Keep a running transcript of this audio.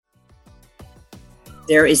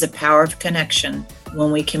There is a power of connection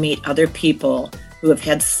when we can meet other people who have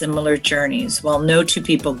had similar journeys. While no two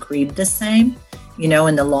people grieve the same,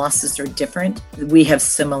 and the losses are different, we have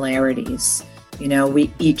similarities.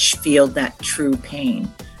 We each feel that true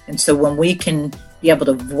pain. And so when we can be able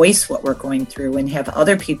to voice what we're going through and have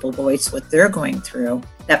other people voice what they're going through,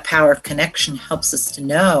 that power of connection helps us to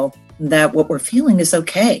know that what we're feeling is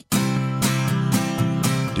okay.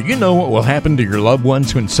 Do you know what will happen to your loved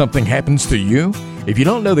ones when something happens to you? If you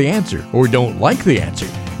don't know the answer or don't like the answer,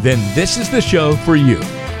 then this is the show for you.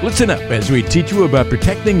 Listen up as we teach you about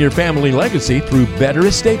protecting your family legacy through better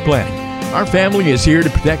estate planning. Our family is here to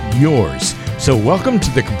protect yours. So welcome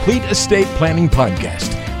to the Complete Estate Planning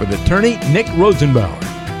Podcast with attorney Nick Rosenbauer.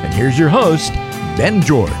 And here's your host, Ben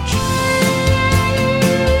George.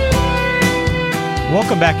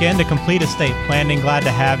 Welcome back into Complete Estate Planning. Glad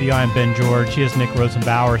to have you. I'm Ben George. He is Nick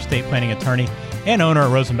Rosenbauer, estate planning attorney and owner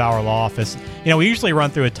of Rosenbauer Law Office. We usually run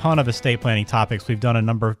through a ton of estate planning topics. We've done a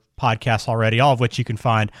number of podcasts already, all of which you can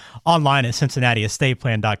find online at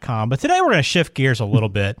CincinnatiEstatePlan.com. But today we're going to shift gears a little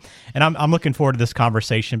bit, and I'm looking forward to this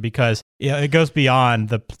conversation because it goes beyond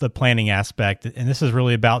the planning aspect, and this is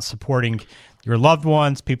really about supporting your loved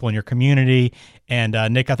ones, people in your community. And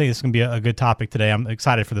Nick, I think this is going to be a good topic today. I'm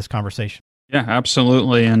excited for this conversation. Yeah,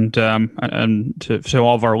 absolutely. And to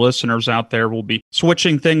all of our listeners out there, we'll be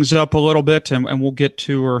switching things up a little bit, and we'll get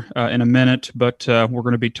to her in a minute. But we're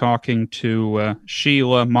going to be talking to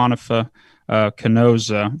Sheila Monifa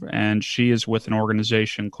Canosa, and she is with an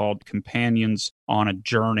organization called Companions on a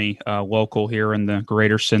Journey, local here in the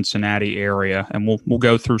greater Cincinnati area. And we'll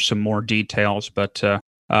go through some more details, but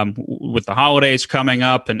with the holidays coming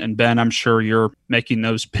up, and Ben, I'm sure you're making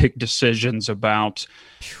those big decisions about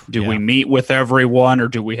do we meet with everyone or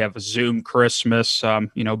do we have a Zoom Christmas?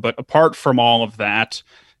 But apart from all of that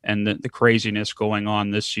and the craziness going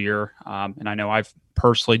on this year, and I know I've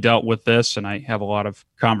personally dealt with this, and I have a lot of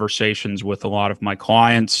conversations with a lot of my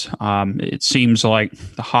clients. It seems like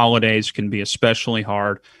the holidays can be especially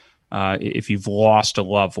hard if you've lost a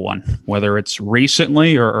loved one, whether it's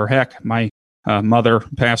recently or heck, my mother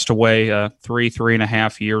passed away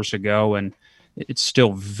 3.5 years ago, and it's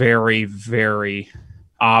still very, very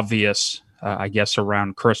obvious, I guess,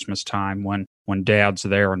 around Christmas time when dad's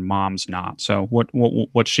there and mom's not. So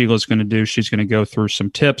what Sheila's going to do, she's going to go through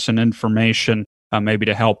some tips and information maybe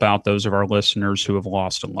to help out those of our listeners who have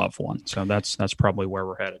lost a loved one. So that's probably where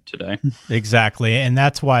we're headed today. Exactly. And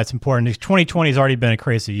that's why it's important. 2020 has already been a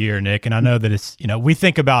crazy year, Nick. And I know that it's, we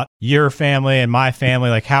think about your family and my family,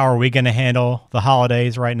 like how are we going to handle the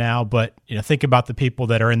holidays right now? But, think about the people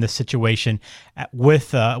that are in this situation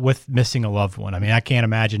with missing a loved one. I mean, I can't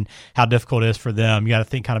imagine how difficult it is for them. You got to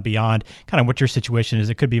think kind of beyond kind of what your situation is.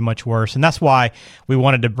 It could be much worse. And that's why we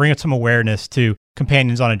wanted to bring some awareness to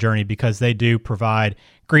Companions on a Journey, because they do provide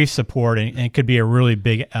grief support and it could be a really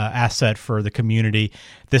big asset for the community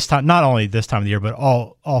this time, not only this time of the year, but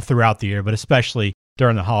all throughout the year, but especially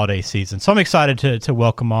during the holiday season. So I'm excited to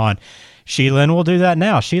welcome on Sheila, and we'll do that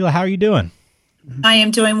now. Sheila, how are you doing? I am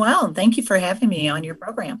doing well. Thank you for having me on your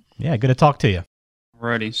program. Yeah, good to talk to you.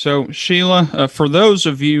 Alrighty. So Sheila, for those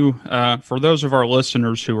of our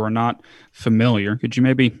listeners who are not familiar, could you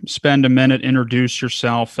maybe spend a minute, introduce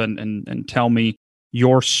yourself and tell me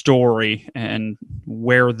your story and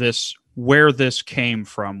where this came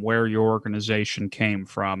from, where your organization came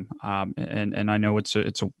from. And I know it's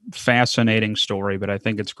a fascinating story, but I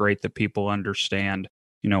think it's great that people understand,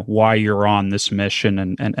 why you're on this mission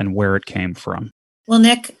and where it came from. Well,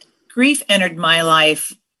 Nick, grief entered my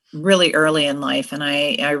life really early in life. And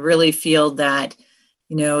I really feel that,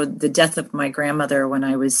 the death of my grandmother when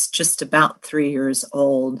I was just about 3 years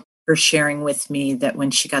old, her sharing with me that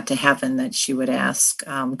when she got to heaven that she would ask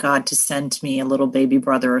God to send me a little baby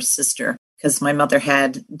brother or sister, because my mother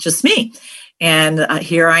had just me. And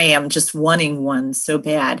here I am just wanting one so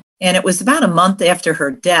bad. And it was about a month after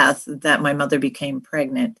her death that my mother became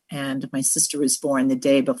pregnant, and my sister was born the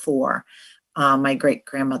day before my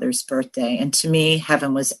great-grandmother's birthday. And to me,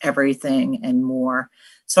 heaven was everything and more.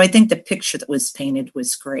 So I think the picture that was painted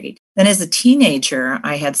was great. Then as a teenager,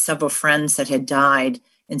 I had several friends that had died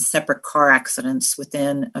in separate car accidents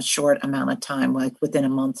within a short amount of time, like within a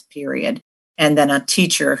month period. And then a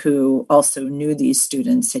teacher who also knew these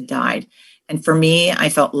students had died. And for me, I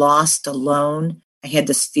felt lost, alone. I had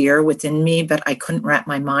this fear within me, but I couldn't wrap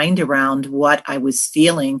my mind around what I was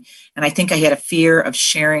feeling. And I think I had a fear of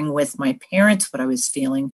sharing with my parents what I was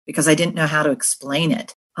feeling because I didn't know how to explain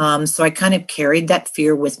it. So I kind of carried that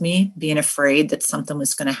fear with me, being afraid that something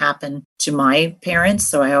was going to happen to my parents.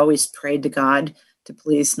 So I always prayed to God to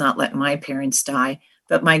please not let my parents die.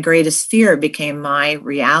 But my greatest fear became my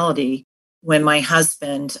reality when my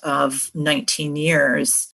husband of 19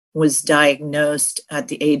 years was diagnosed at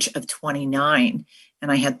the age of 29.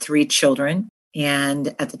 And I had 3 children.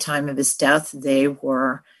 And at the time of his death, they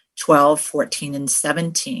were 12, 14, and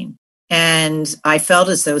 17. And I felt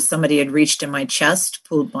as though somebody had reached in my chest,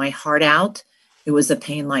 pulled my heart out. It was a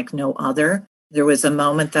pain like no other. There was a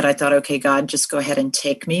moment that I thought, okay, God, just go ahead and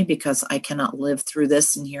take me because I cannot live through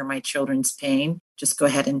this and hear my children's pain. Just go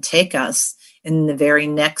ahead and take us. In the very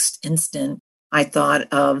next instant, I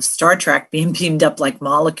thought of Star Trek being beamed up like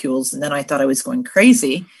molecules. And then I thought I was going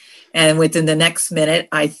crazy. And within the next minute,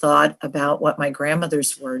 I thought about what my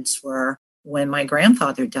grandmother's words were when my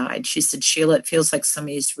grandfather died. She said, Sheila, it feels like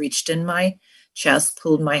somebody's reached in my chest,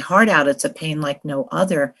 pulled my heart out. It's a pain like no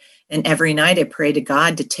other. And every night I pray to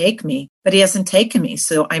God to take me, but he hasn't taken me.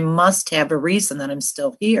 So I must have a reason that I'm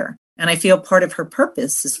still here. And I feel part of her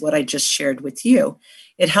purpose is what I just shared with you.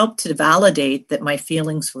 It helped to validate that my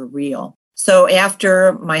feelings were real. So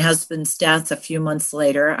after my husband's death, a few months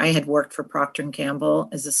later, I had worked for Procter & Gamble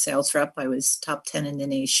as a sales rep. I was top 10 in the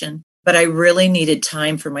nation, but I really needed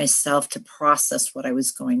time for myself to process what I was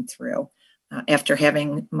going through. After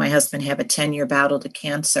having my husband have a 10-year battle to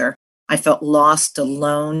cancer, I felt lost,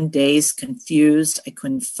 alone, dazed, confused. I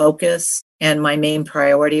couldn't focus. And my main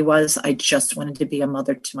priority was I just wanted to be a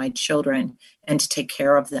mother to my children and to take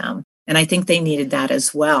care of them. And I think they needed that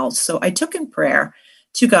as well. So I took in prayer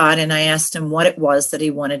to God and I asked him what it was that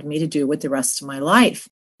he wanted me to do with the rest of my life.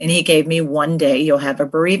 And he gave me, one day you'll have a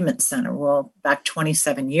bereavement center. Well, back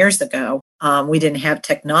 27 years ago, we didn't have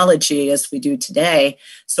technology as we do today.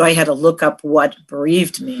 So I had to look up what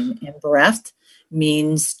bereaved mean. And bereft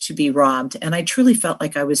means to be robbed. And I truly felt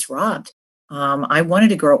like I was robbed. I wanted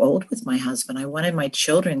to grow old with my husband. I wanted my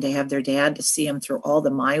children to have their dad, to see him through all the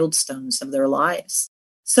milestones of their lives.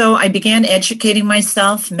 So I began educating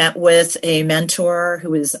myself, met with a mentor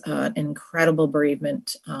who is an incredible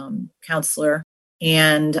bereavement counselor.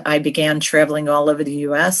 And I began traveling all over the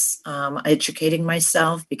U.S., educating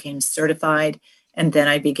myself, became certified. And then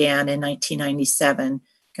I began in 1997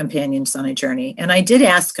 Companions on a Journey. And I did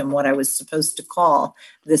ask him what I was supposed to call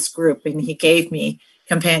this group. And he gave me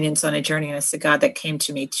Companions on a Journey. And I said, God, that came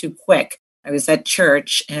to me too quick. I was at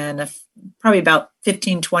church and probably about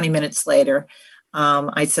 15, 20 minutes later,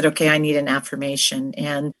 I said, okay, I need an affirmation.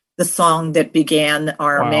 And the song that began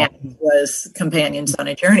our match was Companions on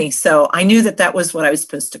a Journey. So I knew that that was what I was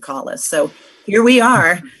supposed to call us. So here we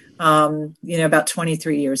are, about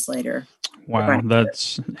 23 years later. Wow,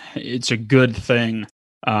 it's a good thing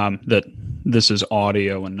that this is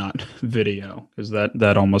audio and not video, because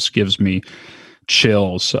that almost gives me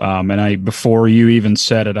chills. And before you even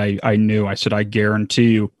said it, I knew. I said, I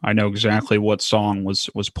guarantee you, I know exactly what song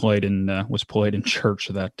was played in church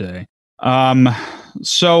that day.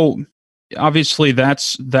 So obviously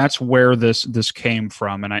that's where this came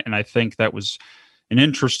from, and I think that was an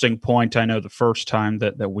interesting point. I know the first time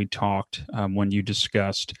that we talked, when you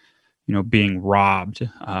discussed, being robbed,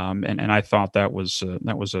 and I thought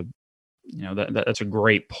that's a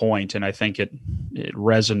great point, and I think it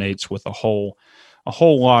resonates with a whole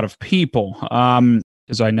lot of people,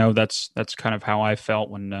 because I know that's kind of how I felt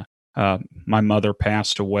when my mother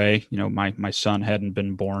passed away. My son hadn't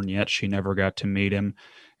been born yet; she never got to meet him,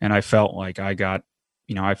 and I felt like I got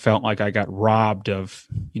robbed of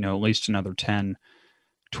at least another 10,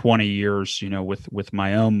 20 years, with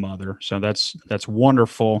my own mother. So that's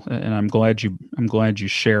wonderful, and I'm glad you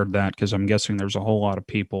shared that, because I'm guessing there's a whole lot of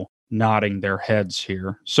people nodding their heads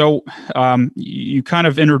here. So you kind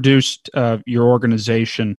of introduced your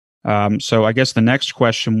organization. So I guess the next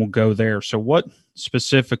question will go there. So what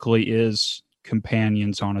specifically is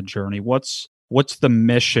Companions on a Journey? What's the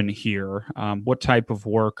mission here? What type of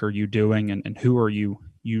work are you doing, and who are you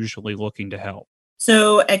usually looking to help?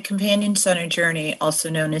 So at Companions on a Journey, also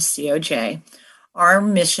known as COJ, our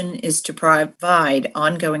mission is to provide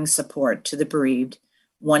ongoing support to the bereaved,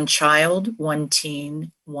 one child, one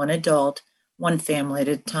teen, one adult, one family at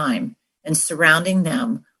a time, and surrounding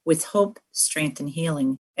them with hope, strength, and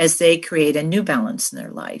healing as they create a new balance in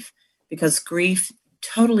their life. Because grief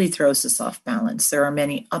totally throws us off balance. There are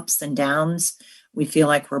many ups and downs. We feel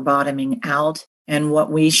like we're bottoming out. And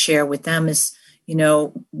what we share with them is,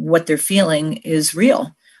 what they're feeling is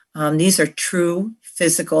real. These are true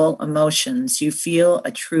physical emotions. You feel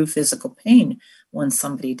a true physical pain when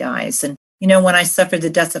somebody dies. And, when I suffered the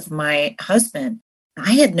death of my husband,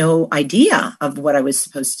 I had no idea of what I was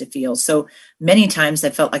supposed to feel. So many times I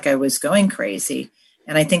felt like I was going crazy.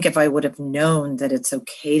 And I think if I would have known that it's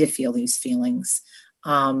okay to feel these feelings,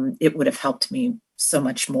 it would have helped me so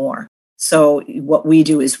much more. So what we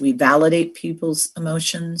do is we validate people's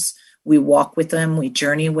emotions. We walk with them, we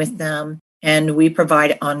journey with them, And we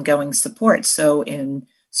provide ongoing support. So in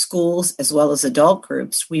schools as well as adult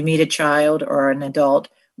groups, we meet a child or an adult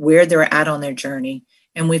where they're at on their journey,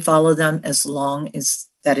 and we follow them as long as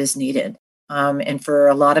that is needed. And for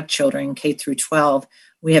a lot of children, K through 12,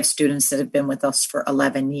 we have students that have been with us for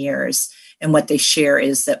 11 years. And what they share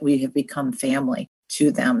is that we have become family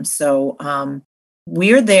to them. So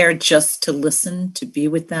we're there just to listen, to be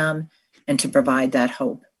with them, and to provide that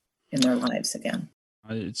hope in their lives again.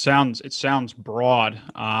 It sounds broad.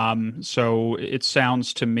 So it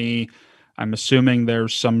sounds to me, I'm assuming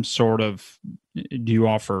there's some sort of, do you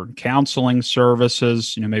offer counseling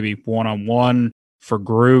services, maybe one-on-one for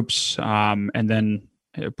groups? And then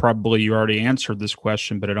probably you already answered this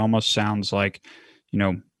question, but it almost sounds like,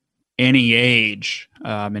 any age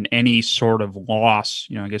and any sort of loss,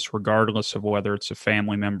 I guess regardless of whether it's a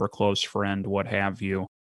family member, close friend, what have you.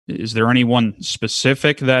 Is there anyone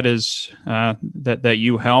specific that is that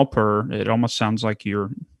you help, or it almost sounds like you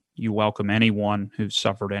welcome anyone who's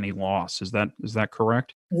suffered any loss? Is that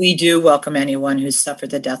correct? We do welcome anyone who's suffered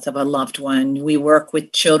the death of a loved one. We work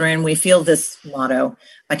with children. We feel this motto: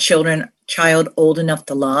 a child old enough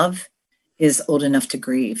to love is old enough to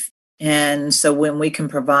grieve. And so when we can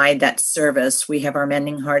provide that service, we have our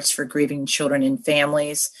Mending Hearts for Grieving Children and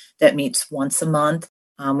Families that meets once a month.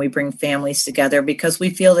 We bring families together because we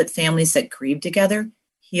feel that families that grieve together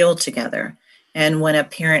heal together. And when a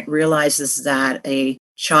parent realizes that a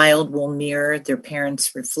child will mirror their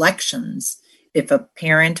parents' reflections, if a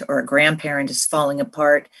parent or a grandparent is falling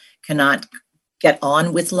apart, cannot get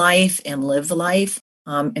on with life and live life,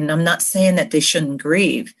 and I'm not saying that they shouldn't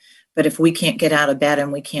grieve, but if we can't get out of bed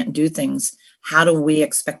and we can't do things, how do we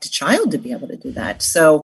expect a child to be able to do that?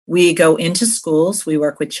 So we go into schools. We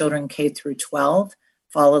work with children K through 12,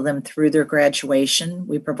 follow them through their graduation.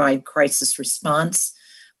 We provide crisis response.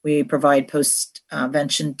 We provide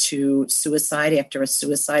post-vention to suicide after a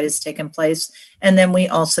suicide has taken place. And then we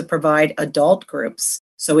also provide adult groups.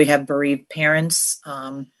 So we have bereaved parents,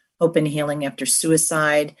 open healing after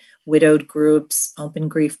suicide, widowed groups, open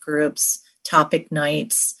grief groups, topic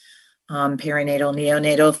nights, perinatal,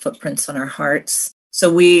 neonatal, footprints on our hearts.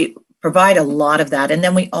 So we provide a lot of that. And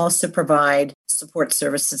then we also provide support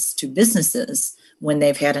services to businesses when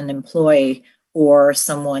they've had an employee or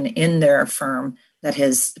someone in their firm that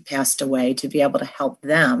has passed away, to be able to help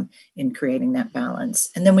them in creating that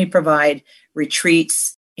balance. And then we provide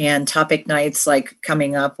retreats and topic nights, like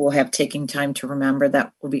coming up, we'll have Taking Time to Remember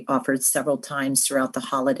that will be offered several times throughout the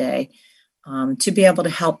holiday, to be able to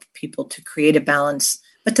help people to create a balance,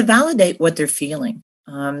 but to validate what they're feeling,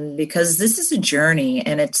 because this is a journey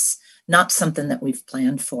and it's not something that we've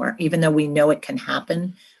planned for. Even though we know it can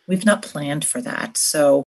happen, we've not planned for that.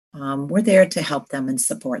 So we're there to help them and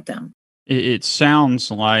support them. It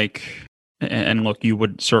sounds like, and look, you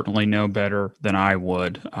would certainly know better than I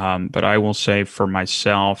would, but I will say for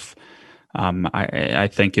myself, I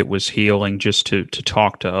think it was healing just to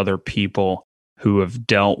talk to other people who have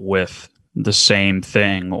dealt with the same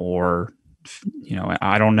thing, or,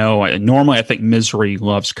 I don't know. Normally, I think misery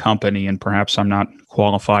loves company, and perhaps I'm not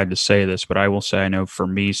qualified to say this, but I will say I know for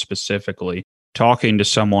me specifically, talking to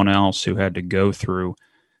someone else who had to go through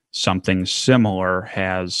something similar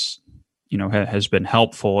has been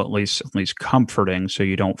helpful, at least comforting, so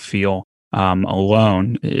you don't feel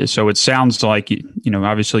alone. So it sounds like,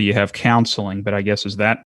 obviously you have counseling, but I guess is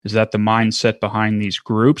that the mindset behind these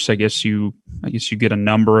groups? I guess you get a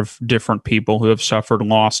number of different people who have suffered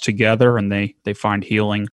loss together, and they find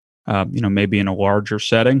healing, maybe in a larger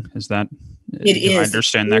setting. Is that? It is. I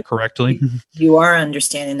understand that correctly? You are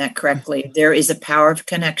understanding that correctly. There is a power of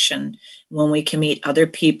connection when we can meet other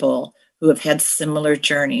people who have had similar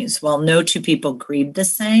journeys. While no two people grieve the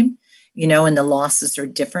same, and the losses are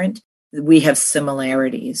different, we have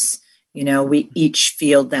similarities. We each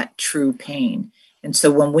feel that true pain. And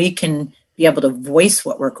so when we can be able to voice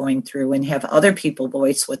what we're going through and have other people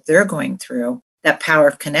voice what they're going through, that power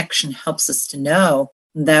of connection helps us to know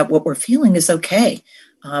that what we're feeling is okay.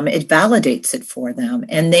 It validates it for them.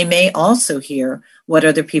 And they may also hear what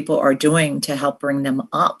other people are doing to help bring them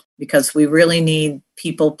up, because we really need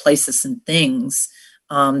people, places, and things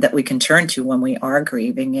that we can turn to when we are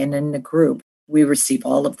grieving. And in the group, we receive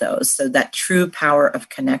all of those. So that true power of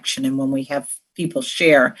connection. And when we have people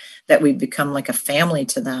share that we become like a family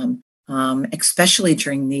to them, especially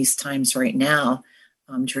during these times right now,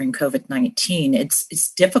 during COVID-19,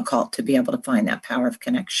 it's difficult to be able to find that power of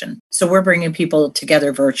connection. So we're bringing people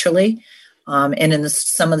together virtually. And in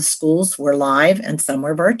some of the schools, we're live and some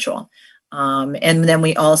we're virtual. And then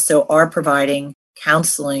we also are providing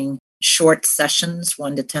counseling, short sessions,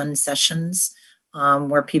 1 to 10 sessions,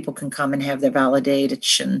 where people can come and have their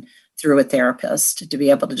validation through a therapist, to be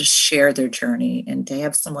able to just share their journey and to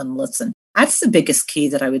have someone listen. That's the biggest key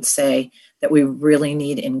that I would say that we really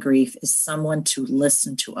need in grief, is someone to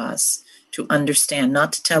listen to us, to understand,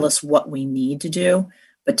 not to tell us what we need to do,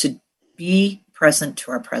 but to be present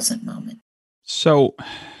to our present moment. So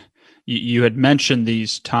you had mentioned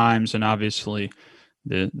these times, and obviously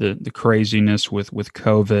the craziness with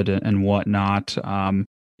COVID and whatnot.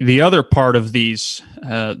 The other part of these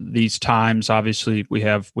times, obviously, we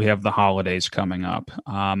have the holidays coming up,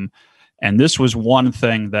 and this was one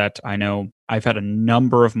thing that I know I've had a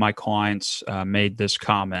number of my clients made this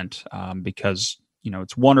comment, because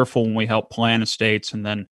it's wonderful when we help plan estates, and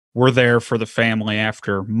then we're there for the family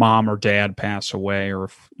after mom or dad pass away, or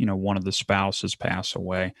if one of the spouses pass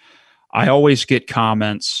away. I always get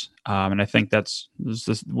comments, and I think was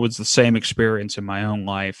the same experience in my own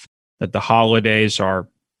life, that the holidays are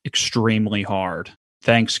extremely hard.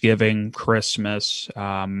 Thanksgiving, Christmas,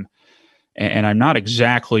 and I'm not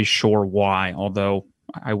exactly sure why, although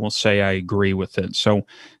I will say I agree with it. So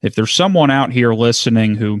if there's someone out here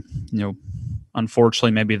listening who,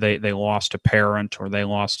 unfortunately, maybe they lost a parent, or they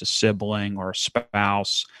lost a sibling or a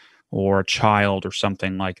spouse or a child or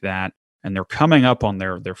something like that, and they're coming up on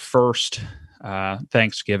their first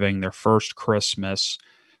Thanksgiving, their first Christmas,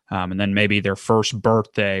 and then maybe their first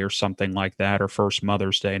birthday or something like that, or first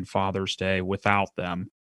Mother's Day and Father's Day without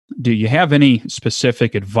them. Do you have any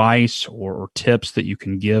specific advice or tips that you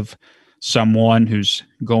can give someone who's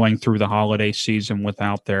going through the holiday season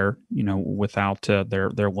without their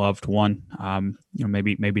loved one,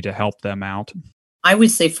 maybe to help them out? I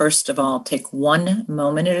would say, first of all, take one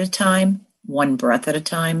moment at a time, one breath at a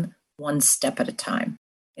time, one step at a time.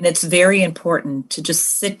 And it's very important to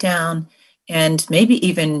just sit down and maybe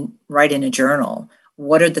even write in a journal,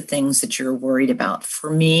 what are the things that you're worried about? For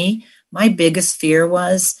me, my biggest fear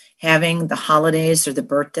was having the holidays or the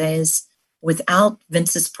birthdays without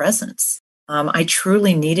Vince's presence. I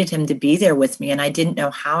truly needed him to be there with me, and I didn't know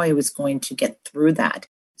how I was going to get through that.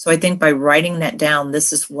 So I think by writing that down,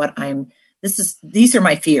 these are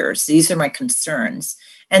my fears, these are my concerns.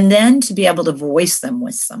 And then to be able to voice them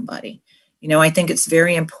with somebody. I think it's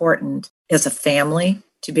very important as a family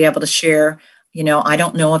to be able to share, I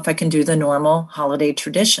don't know if I can do the normal holiday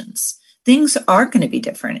traditions. Things are going to be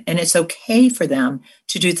different, and it's okay for them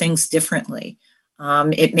to do things differently.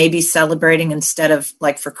 It may be celebrating, instead of,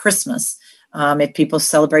 like for Christmas, if people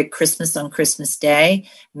celebrate Christmas on Christmas Day,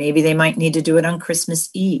 maybe they might need to do it on Christmas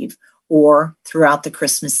Eve or throughout the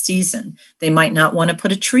Christmas season. They might not want to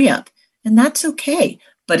put a tree up, and that's okay.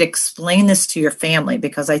 But explain this to your family,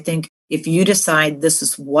 because I think if you decide this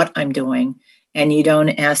is what I'm doing, and you don't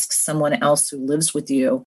ask someone else who lives with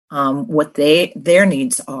you what their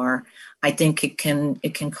needs are, I think it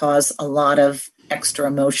can cause a lot of extra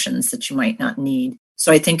emotions that you might not need.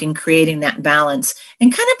 So I think in creating that balance,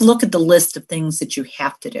 and kind of look at the list of things that you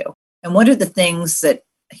have to do. And what are the things that,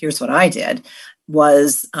 here's what I did,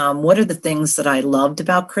 was what are the things that I loved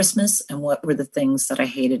about Christmas, and what were the things that I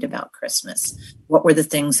hated about Christmas? What were the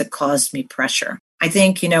things that caused me pressure? I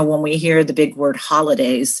think, when we hear the big word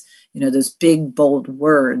holidays, those big, bold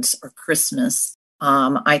words, or Christmas,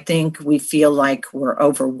 I think we feel like we're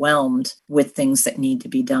overwhelmed with things that need to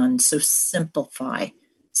be done. So simplify,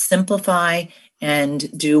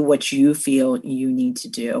 and do what you feel you need to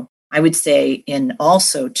do. I would say, and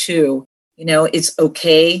also too, it's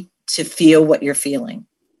okay to feel what you're feeling.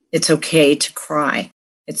 It's okay to cry.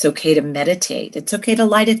 It's okay to meditate. It's okay to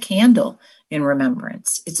light a candle in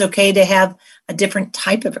remembrance. It's okay to have a different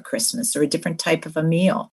type of a Christmas or a different type of a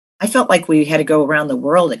meal. I felt like we had to go around the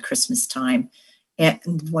world at Christmas time. And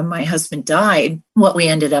when my husband died, what we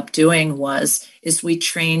ended up doing is we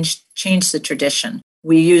changed the tradition.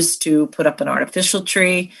 We used to put up an artificial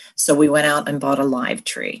tree, so we went out and bought a live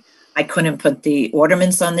tree. I couldn't put the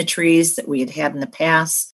ornaments on the trees that we had in the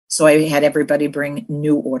past, so I had everybody bring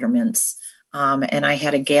new ornaments, and I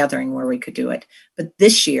had a gathering where we could do it. But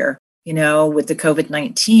this year, with the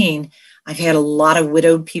COVID-19, I've had a lot of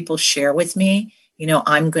widowed people share with me,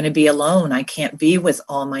 I'm going to be alone. I can't be with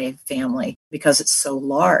all my family because it's so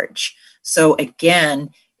large. So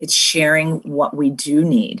again, it's sharing what we do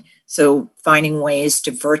need. So finding ways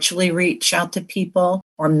to virtually reach out to people,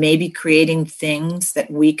 or maybe creating things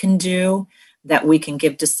that we can do that we can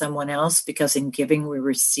give to someone else, because in giving we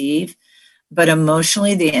receive. But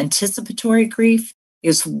emotionally, the anticipatory grief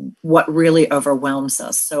is what really overwhelms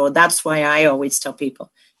us. So that's why I always tell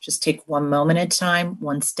people, just take one moment at a time,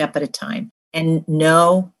 one step at a time, and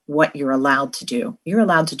know what you're allowed to do. You're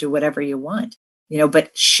allowed to do whatever you want,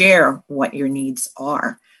 but share what your needs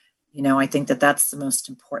are. I think that's the most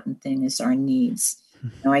important thing, is our needs.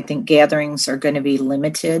 I think gatherings are going to be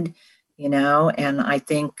limited. and I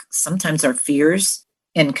think sometimes our fears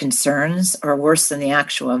and concerns are worse than the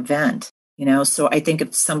actual event. So I think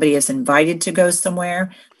if somebody is invited to go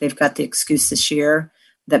somewhere, they've got the excuse this year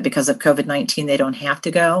that because of COVID-19, they don't have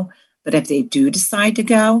to go. But if they do decide to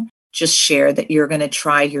go, just share that you're going to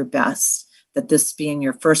try your best, that this being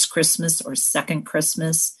your first Christmas or second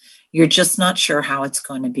Christmas, you're just not sure how it's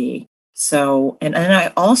going to be. So, and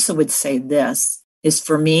I also would say this is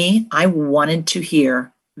for me, I wanted to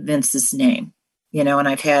hear Vince's name, and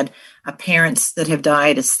I've had parents that have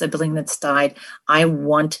died, a sibling that's died. I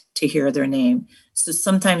want to hear their name. So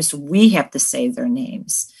sometimes we have to say their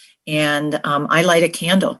names. And I light a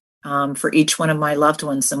candle for each one of my loved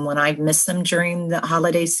ones. And when I miss them during the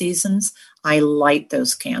holiday seasons, I light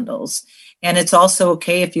those candles. And it's also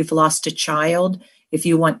okay if you've lost a child, if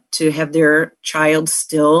you want to have their child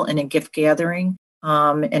still in a gift gathering,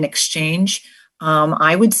 an exchange,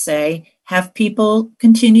 I would say have people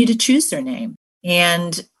continue to choose their name.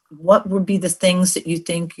 And what would be the things that you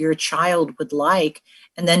think your child would like,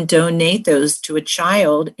 and then donate those to a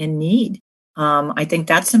child in need. I think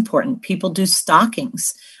that's important. People do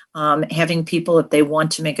stockings. Having people, if they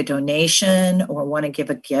want to make a donation or want to give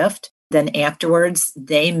a gift, then afterwards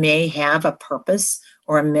they may have a purpose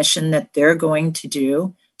or a mission that they're going to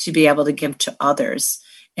do to be able to give to others.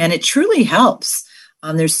 And it truly helps.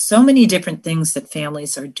 There's so many different things that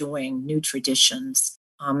families are doing, new traditions.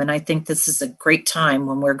 And I think this is a great time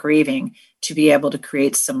when we're grieving to be able to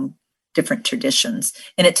create some different traditions.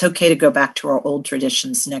 And it's okay to go back to our old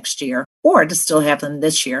traditions next year or to still have them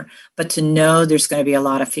this year, but to know there's going to be a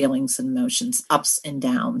lot of feelings and emotions, ups and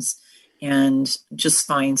downs, and just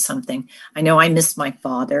find something. I know I missed my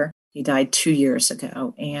father. He died 2 years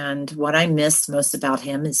ago. And what I miss most about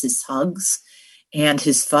him is his hugs and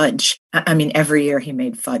his fudge. I mean, every year he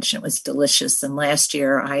made fudge and it was delicious. And last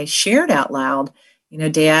year I shared out loud,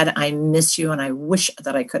 Dad, I miss you and I wish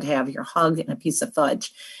that I could have your hug and a piece of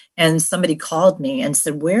fudge. And somebody called me and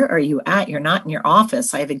said, where are you at? You're not in your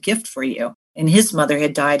office. I have a gift for you. And his mother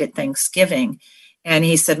had died at Thanksgiving. And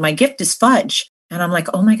he said, my gift is fudge. And I'm like,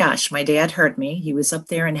 oh my gosh, my dad heard me. He was up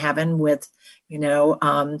there in heaven with,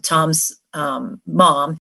 Tom's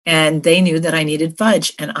mom. And they knew that I needed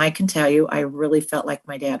fudge. And I can tell you, I really felt like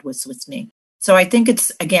my dad was with me. So I think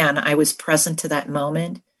it's, again, I was present to that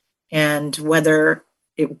moment. And whether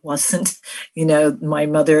it wasn't,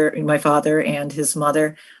 my father and his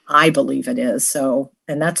mother, I believe it is. So,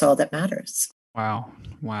 and that's all that matters. Wow.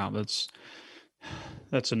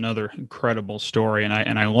 That's another incredible story. And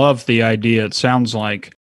I love the idea. It sounds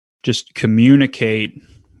like just communicate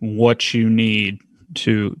what you need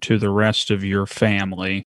to the rest of your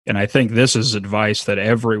family. And I think this is advice that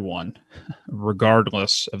everyone,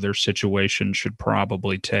 regardless of their situation, should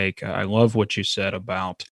probably take. I love what you said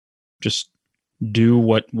about just do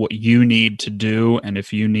what you need to do. And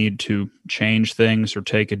if you need to change things or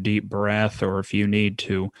take a deep breath, or if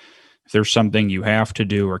there's something you have to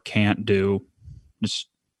do or can't do, just,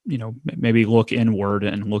 maybe look inward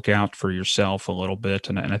and look out for yourself a little bit.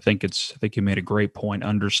 And I think you made a great point.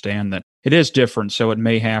 Understand that it is different. So it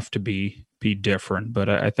may have to be different, but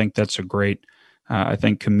I think that's a great, I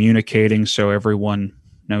think communicating so everyone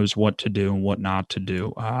knows what to do and what not to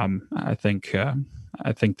do. I think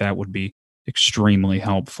that would be extremely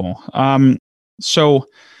helpful. So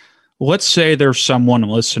let's say there's someone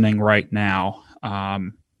listening right now,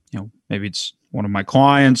 maybe it's one of my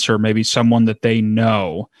clients or maybe someone that they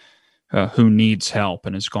know who needs help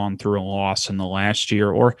and has gone through a loss in the last year,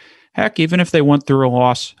 or heck, even if they went through a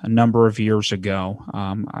loss a number of years ago.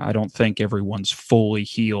 I don't think everyone's fully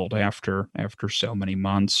healed after so many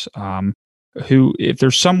months. If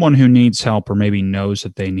there's someone who needs help or maybe knows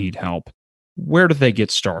that they need help, where do they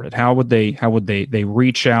get started? How would they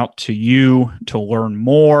reach out to you to learn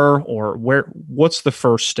more, or what's the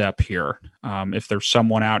first step here? If there's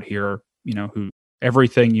someone out here, who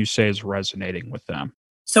everything you say is resonating with them.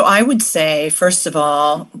 So I would say, first of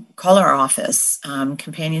all, call our office.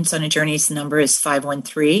 Companions on a Journey's number is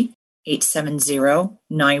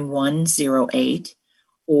 513-870-9108.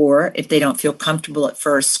 Or if they don't feel comfortable at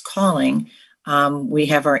first calling, we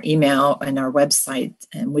have our email and our website,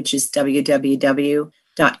 which is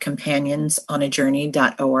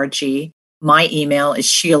www.companionsonAjourney.org. My email is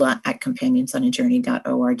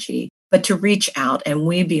sheila@companionsonAjourney.org. But to reach out, and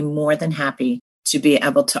we'd be more than happy to be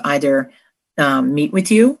able to either meet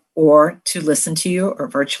with you or to listen to you or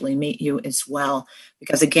virtually meet you as well.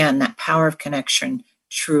 Because again, that power of connection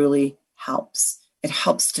truly helps. It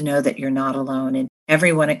helps to know that you're not alone. And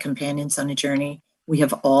everyone at Companions on a Journey, we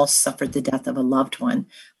have all suffered the death of a loved one,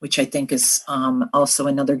 which I think is also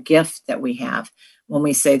another gift that we have when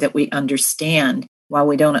we say that we understand while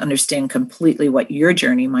we don't understand completely what your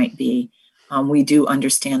journey might be, we do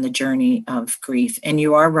understand the journey of grief. And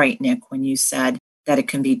you are right, Nick, when you said that it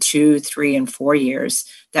can be 2, 3, and 4 years.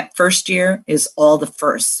 That first year is all the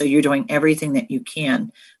first. So you're doing everything that you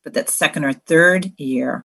can. But that second or third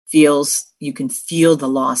year you can feel the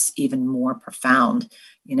loss even more profound.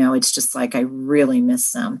 It's just like, I really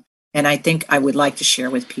miss them. And I think I would like to share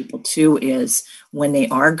with people too is when they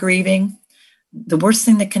are grieving, the worst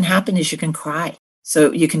thing that can happen is you can cry.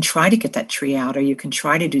 So you can try to get that tree out, or you can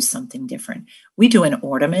try to do something different. We do an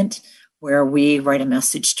ornament where we write a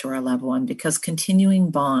message to our loved one, because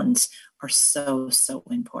continuing bonds are so, so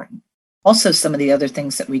important. Also, some of the other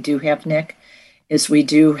things that we do have, Nick, is we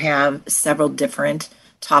do have several different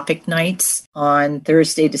topic nights. On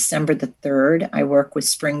Thursday, December the 3rd, I work with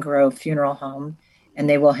Spring Grove Funeral Home, and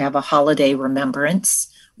they will have a holiday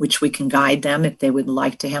remembrance, which we can guide them if they would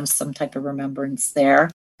like to have some type of remembrance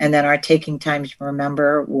there. And then our Taking Time to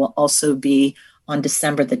Remember will also be on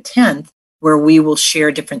December the 10th, where we will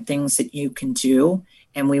share different things that you can do,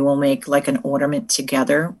 and we will make like an ornament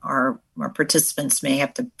together. Our participants may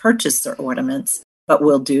have to purchase their ornaments, but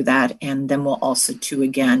we'll do that. And then we'll also, too,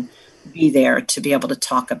 again, be there to be able to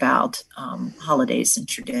talk about holidays and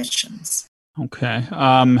traditions. Okay.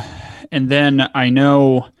 And then I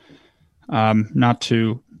know, not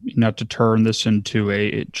to turn this into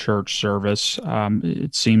a church service,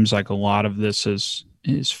 it seems like a lot of this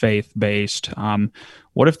is faith-based.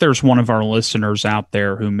 What if there's one of our listeners out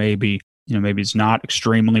there who maybe is not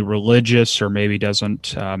extremely religious, or maybe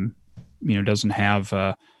doesn't have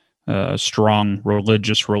a strong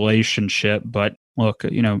religious relationship, but look,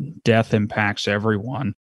 death impacts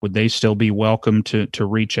everyone. Would they still be welcome to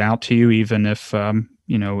reach out to you, even if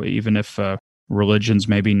religion's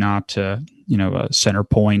maybe not a center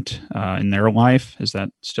point in their life? Is that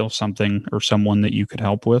still something or someone that you could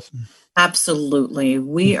help with? Absolutely.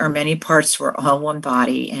 We are many parts. We're all one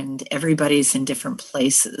body, and everybody's in different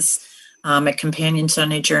places. At Companions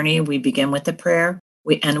on a Journey, we begin with a prayer.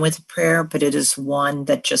 We end with a prayer, but it is one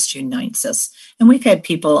that just unites us. And we've had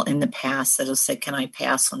people in the past that'll say, "Can I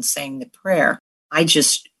pass on saying the prayer?" I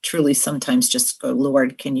just truly sometimes just go,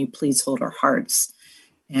 "Lord, can you please hold our hearts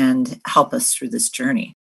and help us through this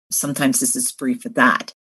journey?" Sometimes this is brief at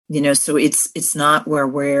that. So it's not where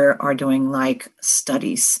we are doing like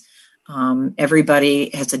studies. Everybody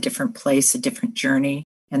has a different place, a different journey.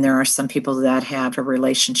 And there are some people that have a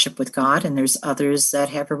relationship with God, and there's others that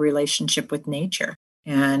have a relationship with nature.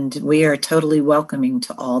 And we are totally welcoming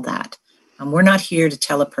to all that. We're not here to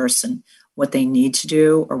tell a person what they need to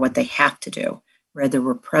do or what they have to do. Rather,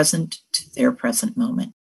 we're present to their present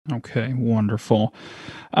moment. Okay, wonderful.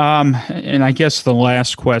 And I guess the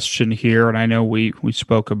last question here, and I know we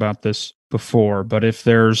spoke about this before, but if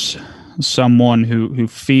there's someone who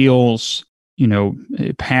feels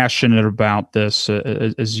passionate about this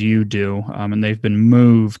as you do, and they've been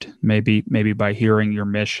moved maybe by hearing your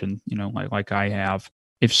mission, like I have.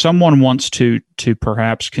 If someone wants to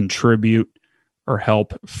perhaps contribute or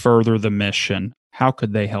help further the mission, how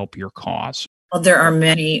could they help your cause? Well, there are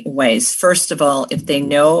many ways. First of all, if they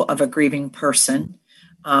know of a grieving person,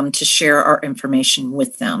 to share our information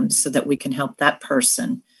with them so that we can help that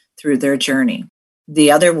person through their journey.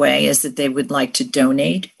 The other way is that they would like to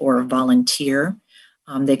donate or volunteer.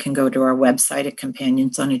 They can go to our website at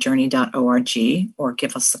companionsonajourney.org or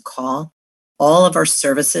give us a call. All of our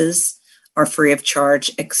services are free of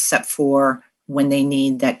charge except for when they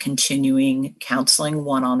need that continuing counseling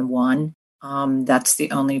one-on-one. That's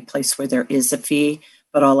the only place where there is a fee,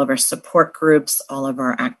 but all of our support groups, all of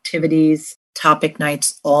our activities, topic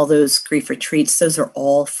nights, all those grief retreats, those are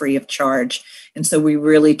all free of charge. And so we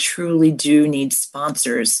really, truly do need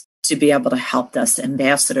sponsors to be able to help us,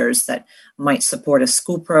 ambassadors that might support a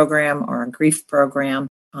school program or a grief program,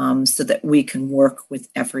 so that we can work with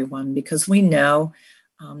everyone, because we know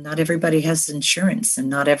not everybody has insurance, and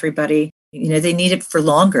not everybody, they need it for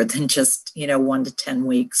longer than just, 1 to 10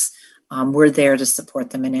 weeks. We're there to support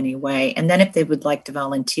them in any way. And then if they would like to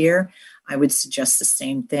volunteer, I would suggest the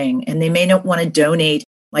same thing. And they may not want to donate.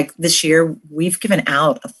 Like this year, we've given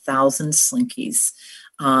out 1,000 Slinkies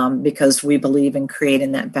because we believe in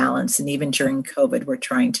creating that balance. And even during COVID, we're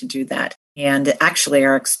trying to do that. And actually,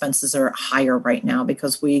 our expenses are higher right now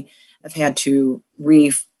because we have had to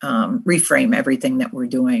reframe everything that we're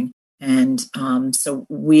doing. And so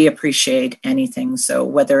we appreciate anything. So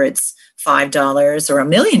whether it's $5 or $1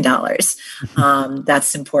 million,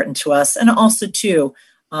 that's important to us. And also, too,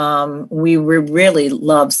 we would really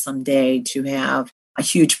love someday to have a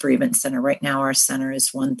huge bereavement center. Right now, our center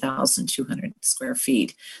is 1,200 square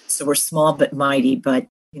feet. So we're small but mighty. But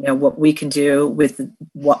what we can do with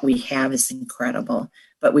what we have is incredible,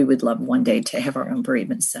 but we would love one day to have our own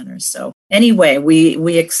bereavement centers. So anyway,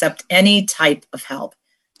 we accept any type of help,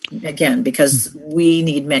 again, because we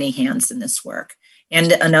need many hands in this work.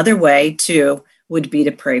 And another way too would be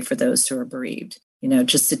to pray for those who are bereaved,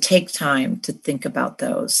 just to take time to think about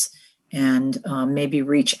those and maybe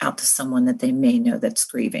reach out to someone that they may know that's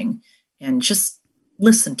grieving and just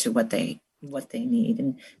listen to what they need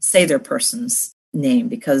and say their person's name,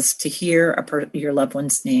 because to hear your loved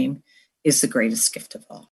one's name is the greatest gift of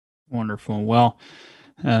all. Wonderful. Well,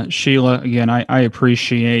 Sheila, again, I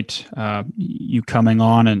appreciate you coming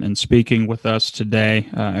on and speaking with us today.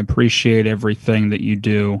 I appreciate everything that you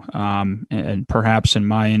do, and perhaps in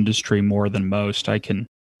my industry more than most, I can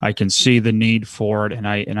see the need for it, and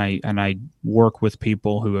I work with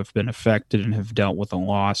people who have been affected and have dealt with a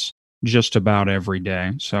loss just about every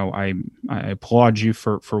day. So I applaud you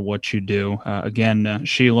for what you do. Again,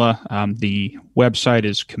 Sheila, the website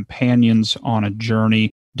is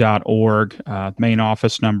companionsonAjourney.org. Main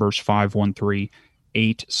office number is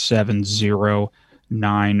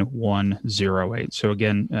 513-870-9108. So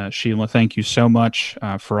again, Sheila, thank you so much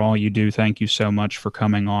for all you do. Thank you so much for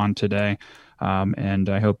coming on today. And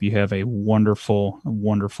I hope you have a wonderful,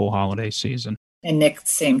 wonderful holiday season. And Nick,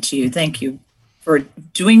 same to you. Thank you for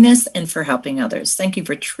doing this and for helping others. Thank you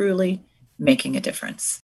for truly making a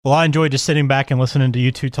difference. Well, I enjoyed just sitting back and listening to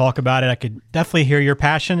you two talk about it. I could definitely hear your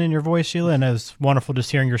passion in your voice, Sheila, and it was wonderful just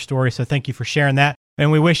hearing your story. So thank you for sharing that.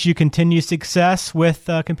 And we wish you continued success with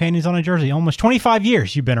Companions on a Journey. Almost 25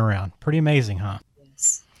 years you've been around. Pretty amazing, huh?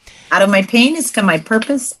 Yes. Out of my pain has come my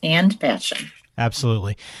purpose and passion.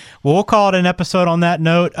 Absolutely. Well, we'll call it an episode on that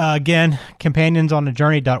note. Again,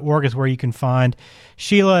 companionsonAjourney.org is where you can find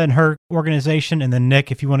Sheila and her organization. And then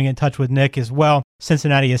Nick, if you want to get in touch with Nick as well,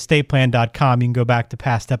 CincinnatiEstatePlan.com. You can go back to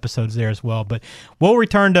past episodes there as well. But we'll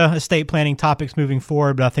return to estate planning topics moving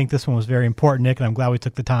forward. But I think this one was very important, Nick, and I'm glad we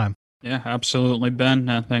took the time. Yeah, absolutely,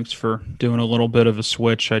 Ben. Thanks for doing a little bit of a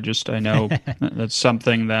switch. I know that's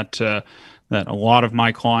something that a lot of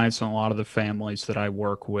my clients and a lot of the families that I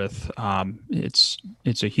work with, it's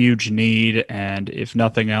a huge need, and if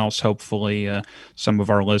nothing else, hopefully some of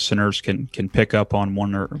our listeners can pick up on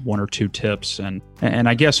one or two tips, and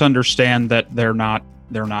I guess understand that they're not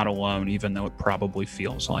alone, even though it probably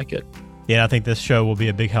feels like it. Yeah, I think this show will be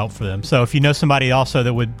a big help for them. So if you know somebody also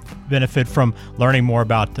that would benefit from learning more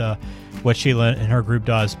about what Sheila and her group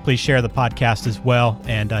does, please share the podcast as well,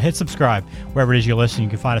 and hit subscribe wherever it is you listen. You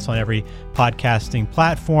can find us on every podcasting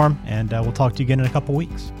platform, and we'll talk to you again in a couple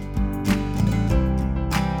weeks.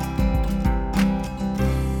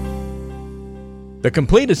 The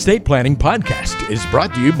Complete Estate Planning Podcast is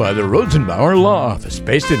brought to you by the Rosenbauer Law Office,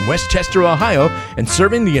 based in Westchester, Ohio, and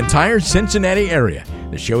serving the entire Cincinnati area.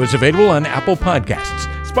 The show is available on Apple Podcasts,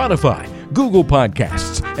 Spotify, Google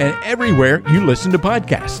Podcasts, and everywhere you listen to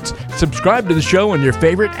podcasts. Subscribe to the show on your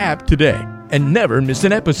favorite app today and never miss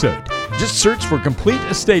an episode. Just search for Complete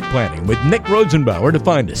Estate Planning with Nick Rosenbauer to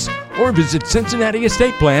find us, or visit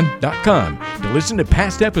CincinnatiEstatePlan.com to listen to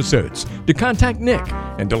past episodes, to contact Nick,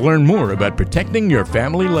 and to learn more about protecting your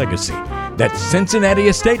family legacy. That's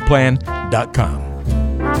CincinnatiEstatePlan.com.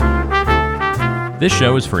 This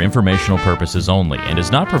show is for informational purposes only and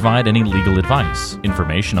does not provide any legal advice.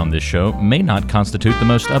 Information on this show may not constitute the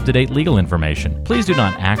most up-to-date legal information. Please do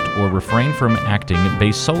not act or refrain from acting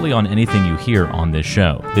based solely on anything you hear on this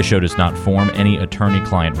show. This show does not form any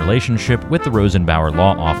attorney-client relationship with the Rosenbauer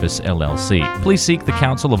Law Office, LLC. Please seek the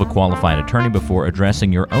counsel of a qualified attorney before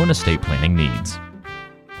addressing your own estate planning needs.